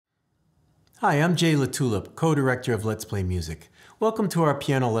Hi, I'm Jay LaTulip, co-director of Let's Play Music. Welcome to our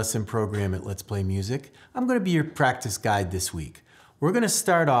piano lesson program at Let's Play Music. I'm going to be your practice guide this week. We're going to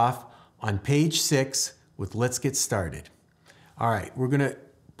start off on page 6 with Let's Get Started. All right, we're going to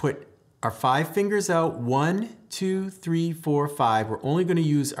put our 5 fingers out, 1, 2, 3, 4, 5. We're only going to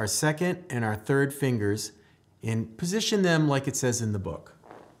use our second and our third fingers and position them like it says in the book.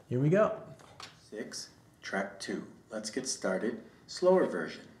 Here we go. 6, track 2. Let's get started. Slower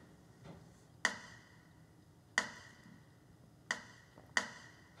version.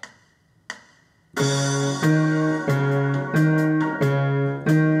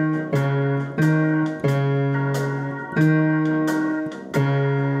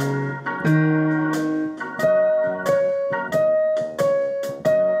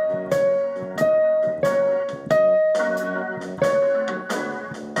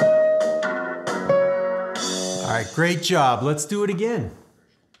 All right, great job. Let's do it again.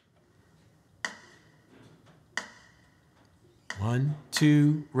 1,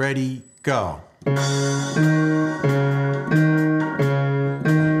 2, ready, go.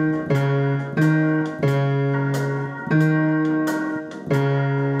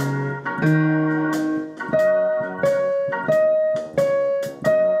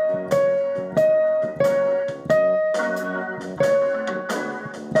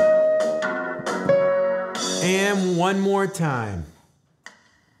 And one more time.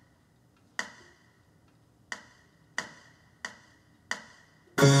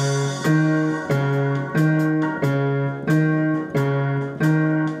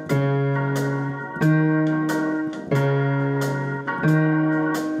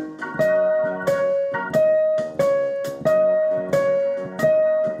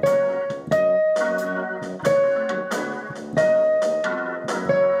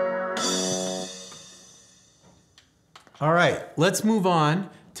 All right, let's move on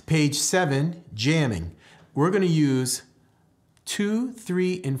to page 7, jamming. We're going to use 2,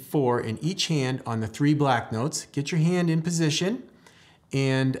 3, and 4 in each hand on the 3 black notes. Get your hand in position,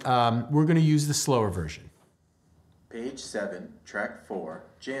 and we're going to use the slower version. Page 7, track 4,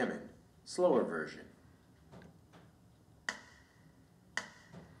 jamming, slower version.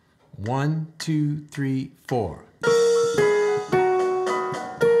 1, 2, 3, 4.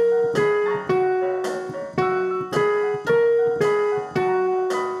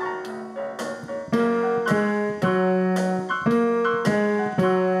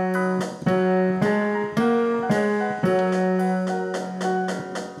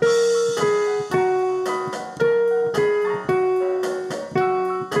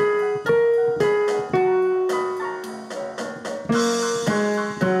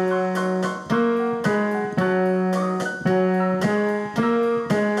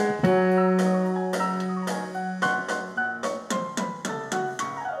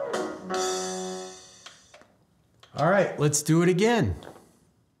 All right, let's do it again.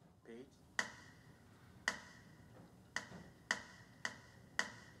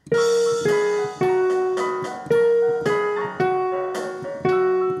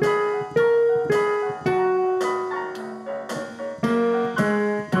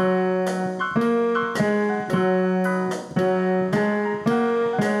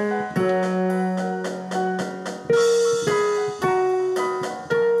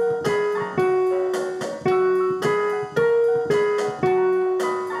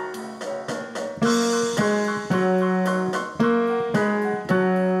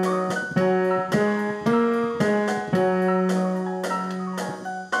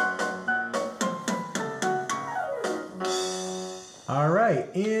 All right,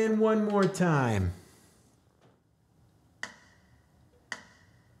 and one more time.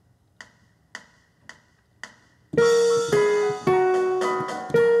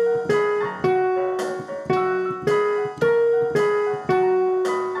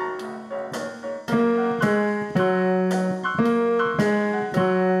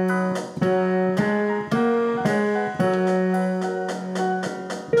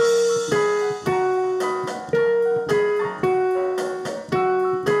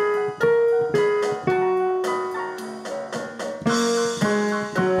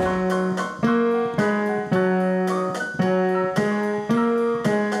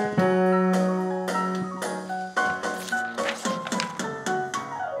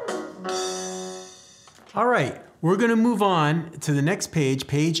 All right, we're going to move on to the next page,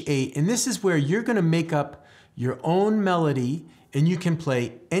 page 8, and this is where you're going to make up your own melody, and you can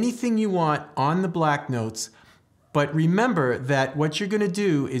play anything you want on the black notes, but remember that what you're going to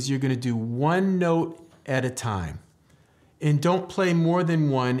do is you're going to do one note at a time. And don't play more than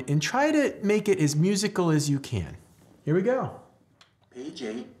one, and try to make it as musical as you can. Here we go. Page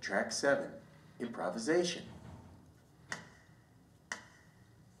 8, track 7, improvisation.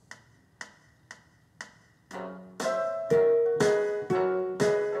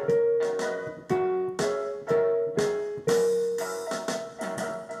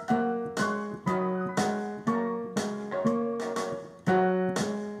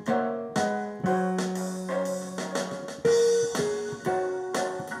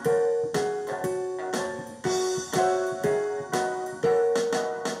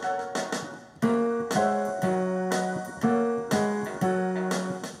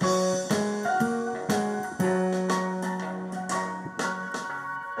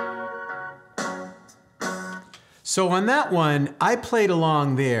 So on that one, I played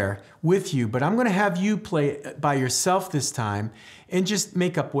along there with you, but I'm going to have you play by yourself this time and just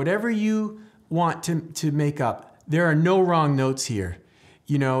make up whatever you want to make up. There are no wrong notes here.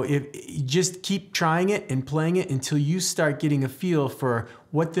 You know, just keep trying it and playing it until you start getting a feel for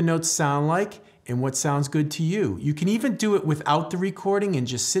what the notes sound like and what sounds good to you. You can even do it without the recording and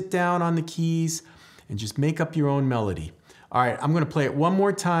just sit down on the keys and just make up your own melody. All right, I'm going to play it one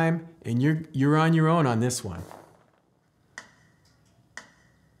more time, and you're on your own on this one.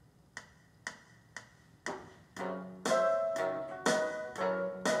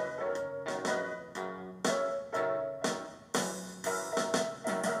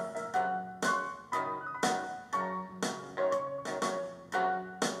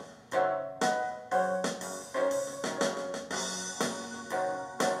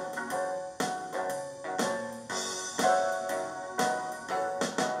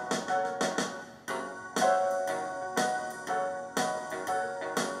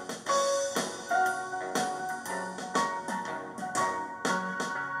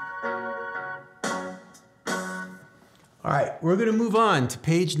 All right, we're gonna move on to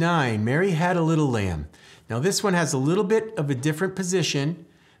page 9, Mary Had a Little Lamb. Now this one has a little bit of a different position,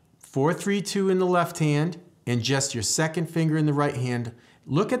 4-3-2 in the left hand and just your second finger in the right hand.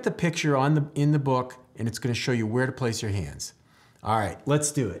 Look at the picture in the book and it's gonna show you where to place your hands. All right,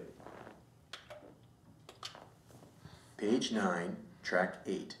 let's do it. Page 9, track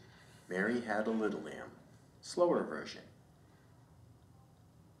 8, Mary Had a Little Lamb, slower version.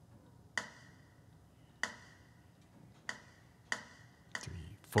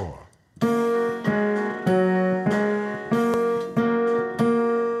 4.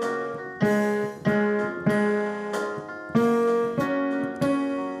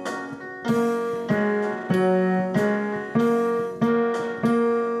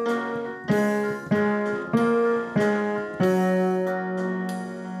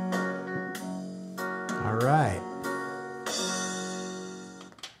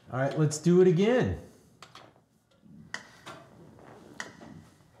 All right, let's do it again.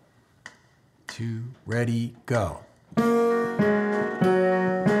 2, ready, go.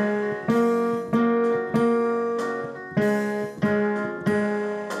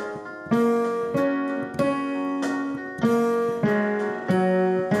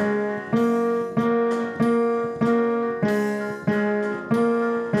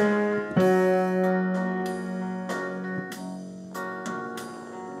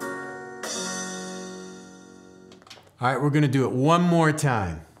 All right, we're going to do it one more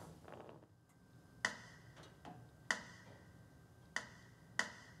time.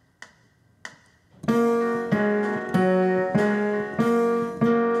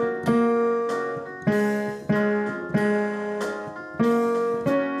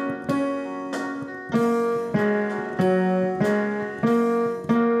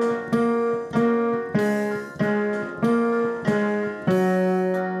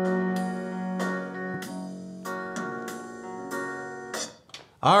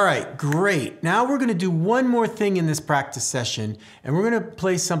 All right, great. Now we're going to do one more thing in this practice session, and we're going to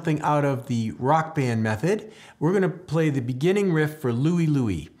play something out of the rock band method. We're going to play the beginning riff for Louie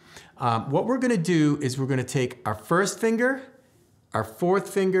Louie. What we're going to do is we're going to take our first finger, our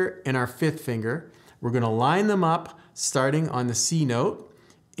fourth finger, and our fifth finger. We're going to line them up starting on the C note,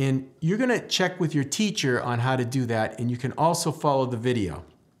 and you're going to check with your teacher on how to do that, and you can also follow the video.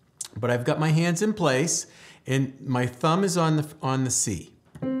 But I've got my hands in place, and my thumb is on the C.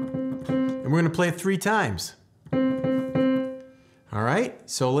 And we're going to play it 3 times. All right,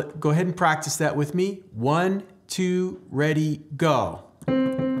 so go ahead and practice that with me. 1, 2, ready, go.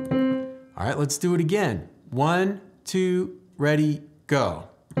 All right, let's do it again. 1, 2, ready, go.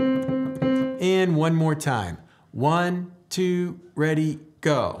 And one more time. 1, 2, ready,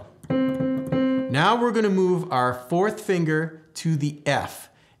 go. Now we're going to move our fourth finger to the F.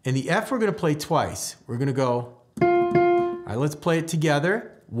 And the F we're going to play twice. We're going to go. All right, let's play it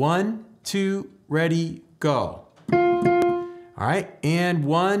together. 1, 2, ready, go. All All right, and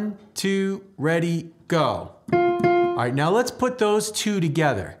 1, 2, ready, go. All right, now let's put those two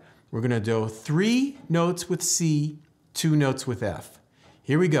together. We're gonna do 3 notes with C, 2 notes with F.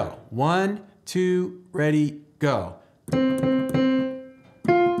 Here we go. 1, 2, ready, go.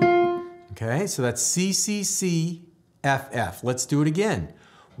 Okay, so that's C, C, C, F, F. Let's do it again.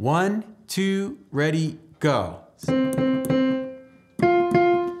 1, 2, ready, go.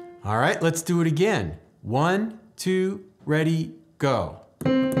 All right, let's do it again. 1, 2, ready, go.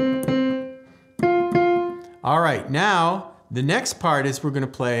 All right, now the next part is we're gonna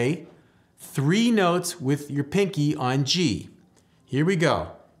play 3 notes with your pinky on G. Here we go.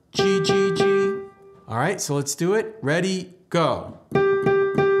 G, G, G. All right, so let's do it. Ready, go.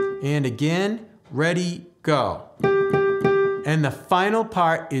 And again, ready, go. And the final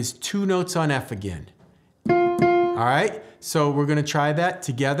part is 2 notes on F again. All right, so we're gonna try that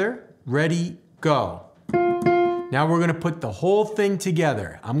together. Ready, go. Now we're gonna put the whole thing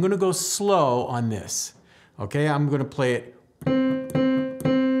together. I'm gonna go slow on this. Okay, I'm gonna play it.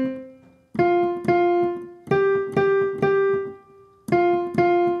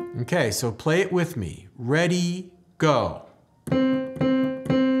 Okay, so play it with me. Ready, go.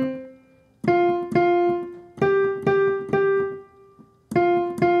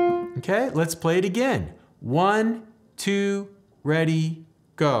 Okay, let's play it again. 1, 2, ready,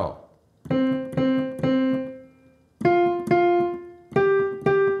 go.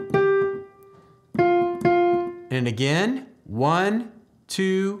 And again, 1,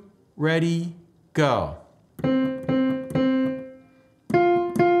 2, ready, go.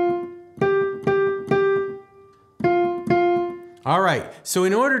 All right, so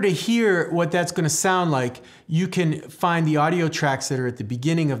in order to hear what that's going to sound like, you can find the audio tracks that are at the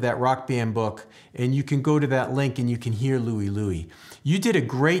beginning of that rock band book, and you can go to that link and you can hear Louie Louie. You did a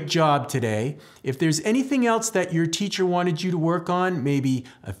great job today. If there's anything else that your teacher wanted you to work on, maybe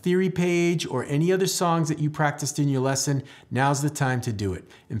a theory page or any other songs that you practiced in your lesson, now's the time to do it.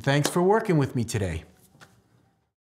 And thanks for working with me today.